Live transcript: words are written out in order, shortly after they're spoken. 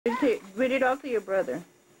Read it all to your brother.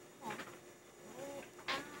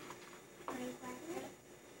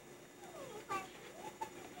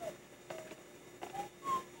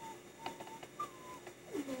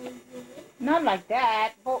 Not like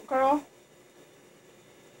that, boat girl.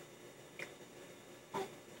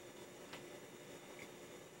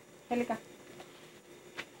 Angelica.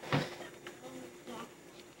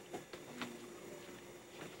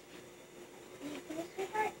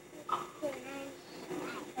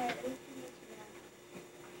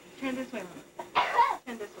 Turn this way, Mama.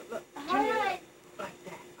 Turn this way. Look. Turn your way. Like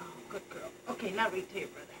that. Oh, good girl. Okay, now read to your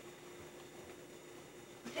brother.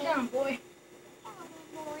 Sit down, boy.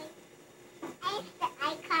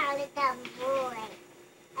 I call it a boy.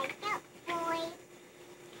 I got boy.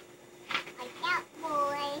 I got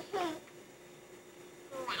boy.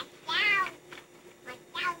 Watch out.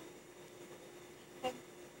 Watch out.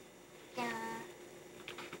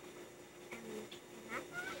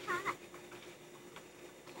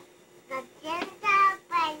 The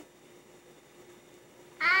gingerbread.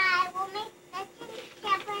 I will make the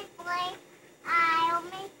gingerbread boy. I will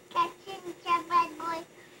make the gingerbread boy.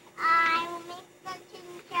 I will make the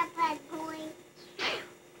gingerbread boy.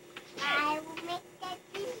 I will make the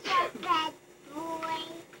gingerbread boy.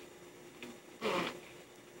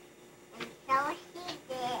 And so she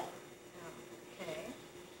did. Okay.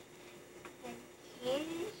 The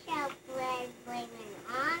gingerbread boy went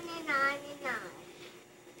on and on and on.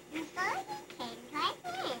 And so he came to a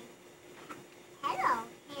hen. Hello,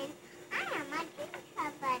 hen. I am a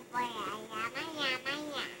gingerbread boy. I am. I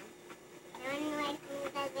run away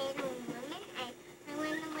from the little woman. I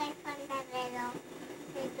run away from the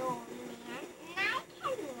little man. And I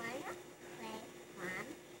can run away from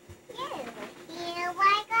you. Here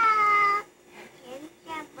I go. The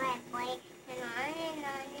gingerbread boy went on and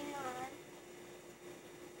on and on.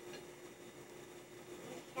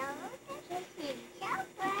 And so the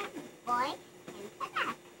gingerbread boy came to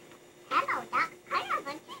duck. Hello, duck. I am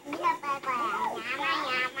a gingerbread boy. I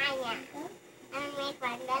am. I run away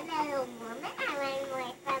from the little woman. I run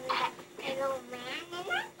away from the little man. And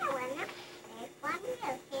I can run away from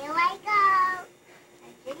you. Here I go. The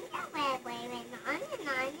gingerbread boy went on and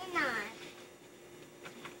on and on.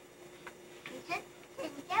 And the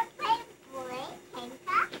gingerbread boy came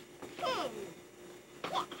to him.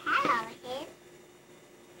 Yeah, hello, hen.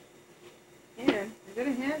 Hen? Is it a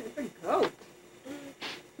hen? It's a goat.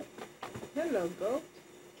 Hello, goat.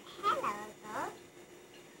 Hello, goat.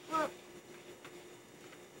 Well,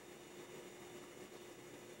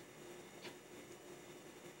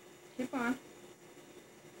 Keep on.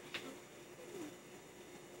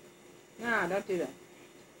 No, don't do that.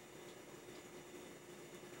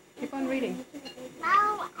 Keep on reading.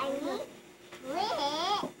 now I need quit.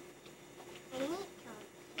 I need to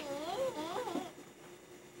quit.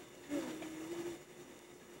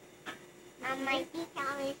 My teacher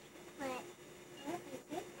always quit.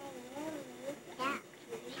 Yeah,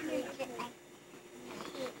 she reads it like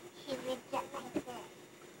she reads it like this.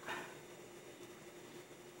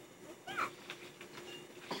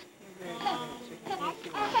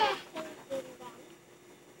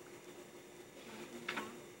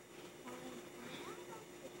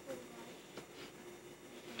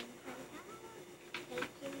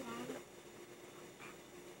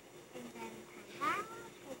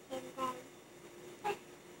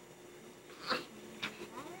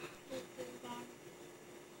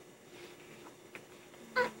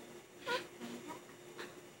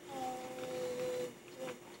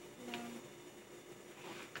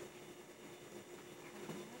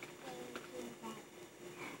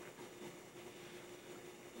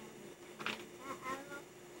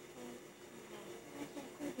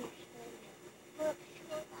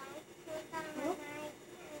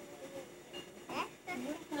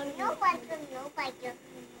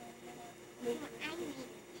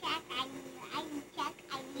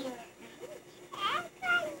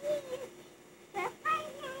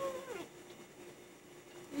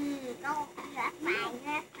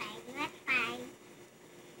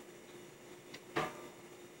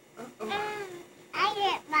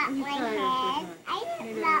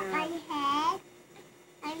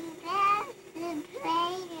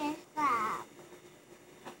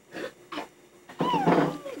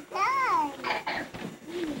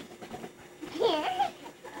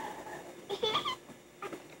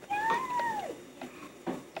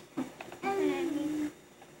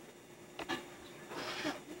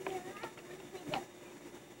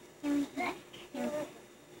 What's that?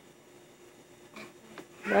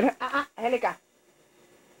 Let her, Angelica.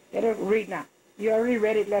 Let her read now. You already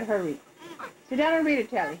read it, let her read. Sit down and read it,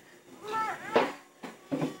 Tallie. I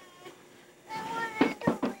want to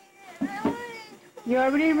do it. You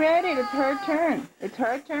already read it. It's her turn. It's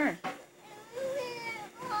her turn.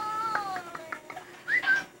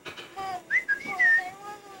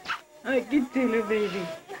 I get to little baby.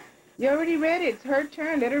 You already read it. It's her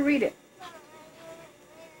turn. Let her read it.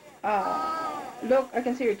 Look, I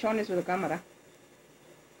can see your chones with the camera.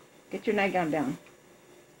 Get your nightgown down.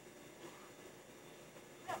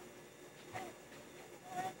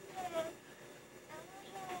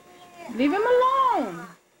 Leave him alone.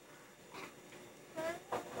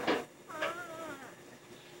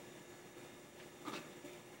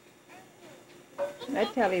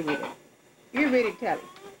 Let Tallie read it. You read it, Tallie.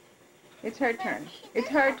 It's her turn. It's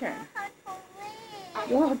her turn.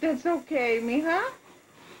 Well, that's okay, mija.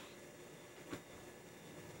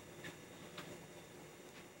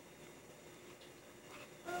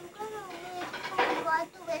 I'm gonna read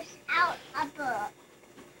without a book.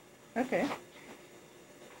 Okay.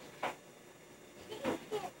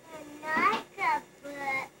 Another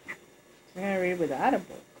book. I'm going to read without a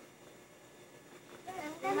book. I'm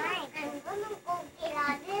gonna go get a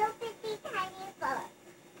little bitty tiny book.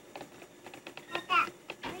 With that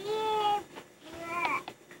big book.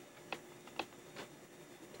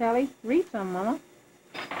 Tallie, read some, Mama.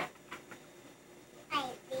 I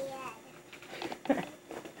did. I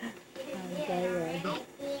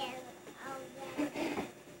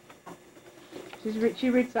did. She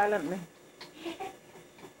reads silently.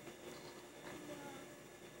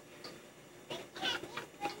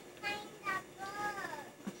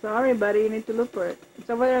 Sorry, buddy. You need to look for it. It's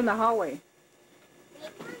over there in the hallway.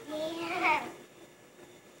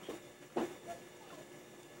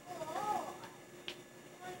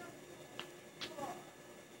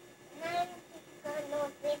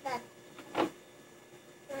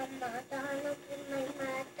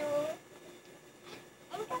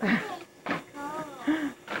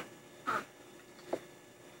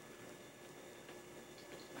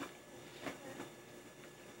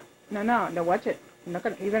 No, watch it.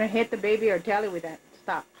 You're gonna hit the baby or Tallie with that.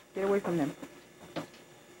 Stop. Get away from them.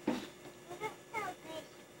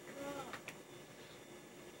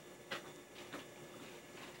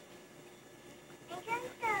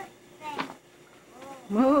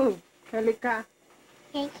 Move, Helika.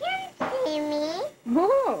 You can't see me.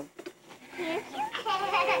 Move. Yes, you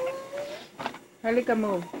can. Helika,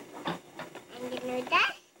 move. I'm gonna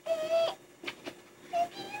dust it.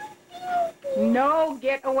 No,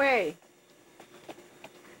 get away.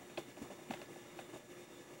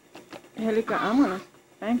 Helika, I'm gonna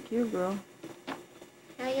thank you, girl.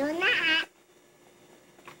 No, you're not.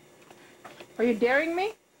 Are you daring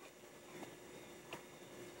me?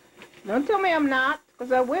 Don't tell me I'm not,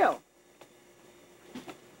 because I will.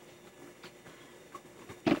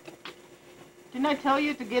 Didn't I tell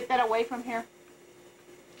you to get that away from here?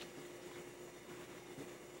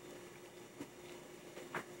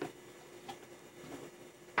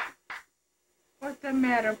 What's the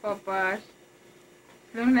matter, Papa?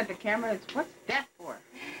 Looking at the camera, what's that for?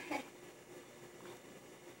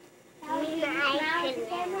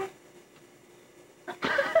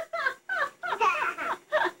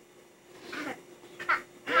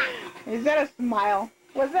 Is that a smile?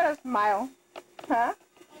 Was that a smile? Huh?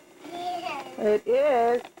 It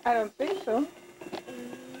is. I don't think so.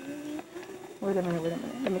 Wait a minute.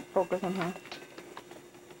 Let me focus on her.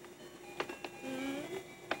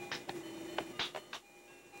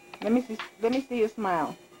 Let me see you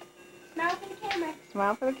smile. Smile for the camera.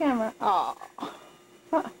 Smile for the camera. Oh.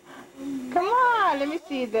 Come on, let me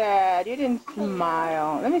see that. You didn't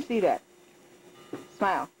smile. Let me see that.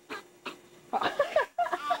 Smile.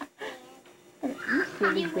 You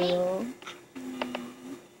silly girl.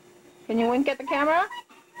 Can you wink at the camera?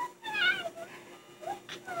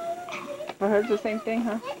 For her, it's the same thing,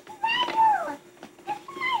 huh?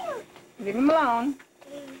 Leave him alone.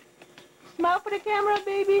 Smile for the camera,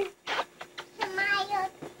 baby. Smile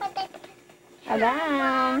for the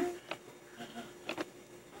Adan.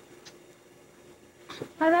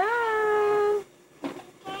 Adan.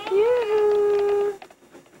 You.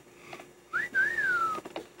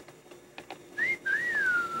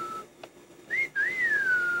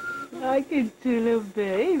 I can do little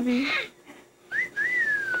baby.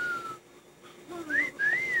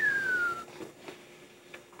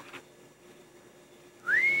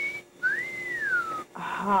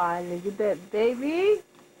 Ah, look at that baby.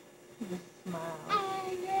 Just smile.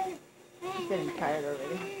 She's getting tired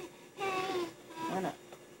already. I'm gonna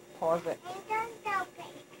pause it.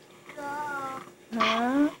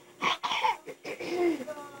 Huh?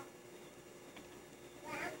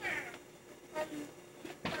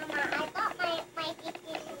 I got my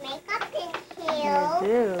makeup in You here.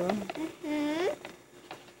 do.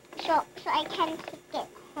 Show so I can take it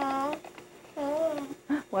home.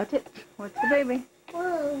 Watch it. Watch the baby.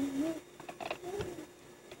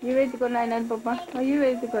 You ready to go night-night, Papa? Are you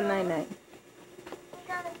ready to go night-night?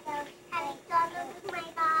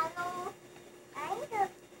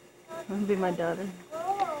 I'll be my daughter.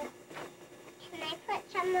 Can I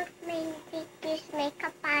put some of my baby's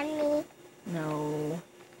makeup on me? No.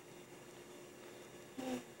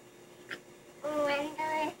 Wonder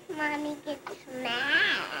if Mommy gets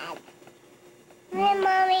mad. When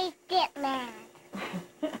Mommy get mad.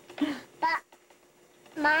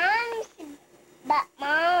 But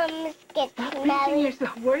Mom's gets Stop mad. pinching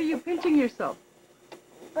yourself. Where are you pinching yourself?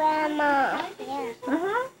 Grandma. Yeah.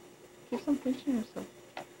 Uh-huh. Keep on pinching yourself.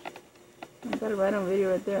 I got it right on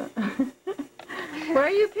video right there. Where are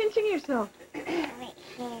you pinching yourself? Right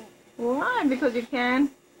here. Why? Because you can.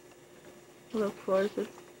 Look, forces.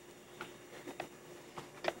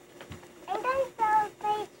 I'm going to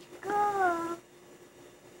celebrate school.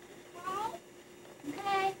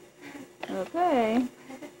 Okay? Okay.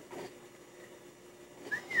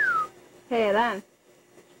 Hey, Adan.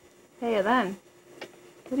 Hey, Adan.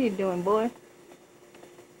 What are you doing, boy?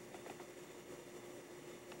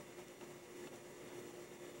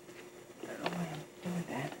 I don't know why I'm doing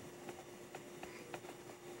that.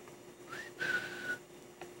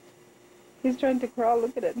 He's trying to crawl.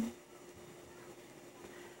 Look at it.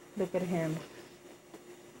 Look at him.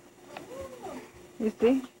 You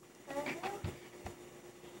see?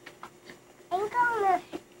 I'm going to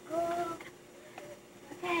school.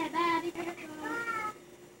 Okay, bye. Be careful.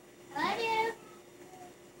 I love you.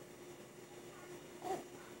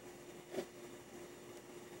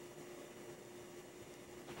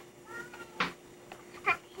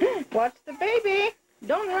 Watch the baby.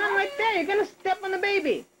 Don't run right there. You're going to step on the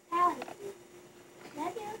baby. Tallie.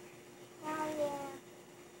 Love you. Oh, yeah.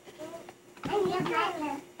 And you're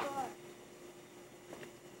right.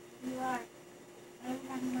 You are.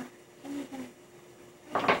 I'm not.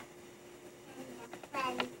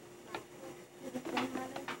 Friend. You're the friend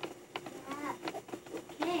mother? Yeah.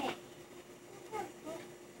 Okay.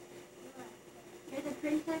 You're the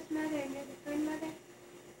princess mother and you're the friend mother?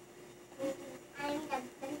 I'm the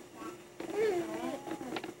princess.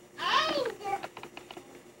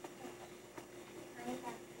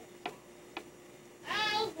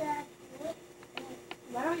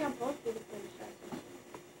 Why don't y'all both be the princesses?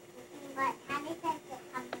 But Tallie says to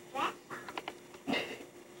have a dress on.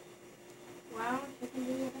 Well, she can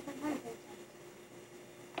be a different kind of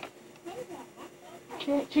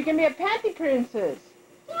princess. She can be a panty princess.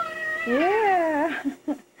 Yeah. Yeah.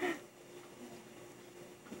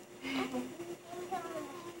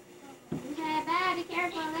 Okay, bye. Be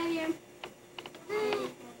careful. I love you.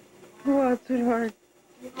 What, sweetheart?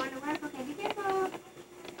 You're going to work? Okay, be careful.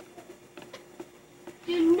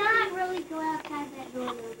 Do not really go outside that door,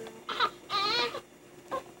 little girl.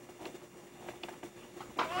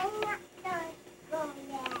 I'm not going to go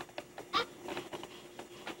yet.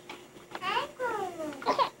 I'm going to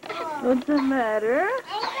go. What's the matter?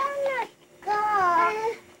 I'm going to go.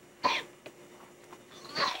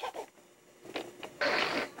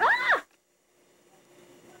 Ah!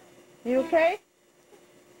 You okay?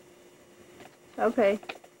 Okay.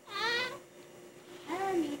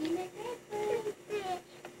 I'm eating a grapefruit.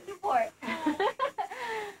 Report.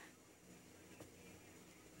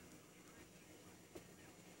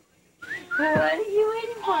 What are you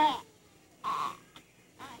waiting for?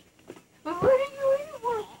 What are you waiting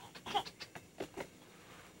for?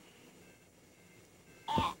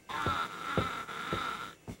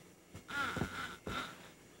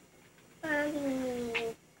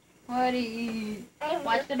 What are you?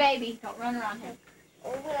 Watch the baby. Don't run around him.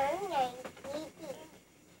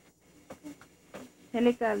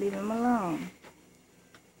 Helika, leave him alone.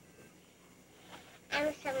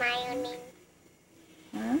 I'm smiling.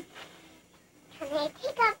 Huh? Can I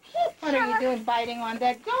take a picture? What are you doing biting on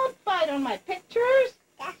that? Don't bite on my pictures.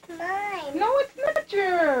 That's mine. No, it's not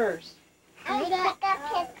yours. I take a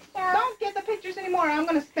picture. Don't get the pictures anymore. I'm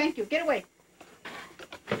going to spank you. Get away.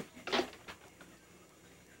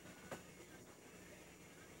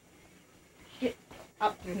 Get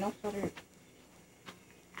up. Your nose butter.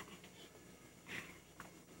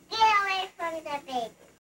 Get away from the baby.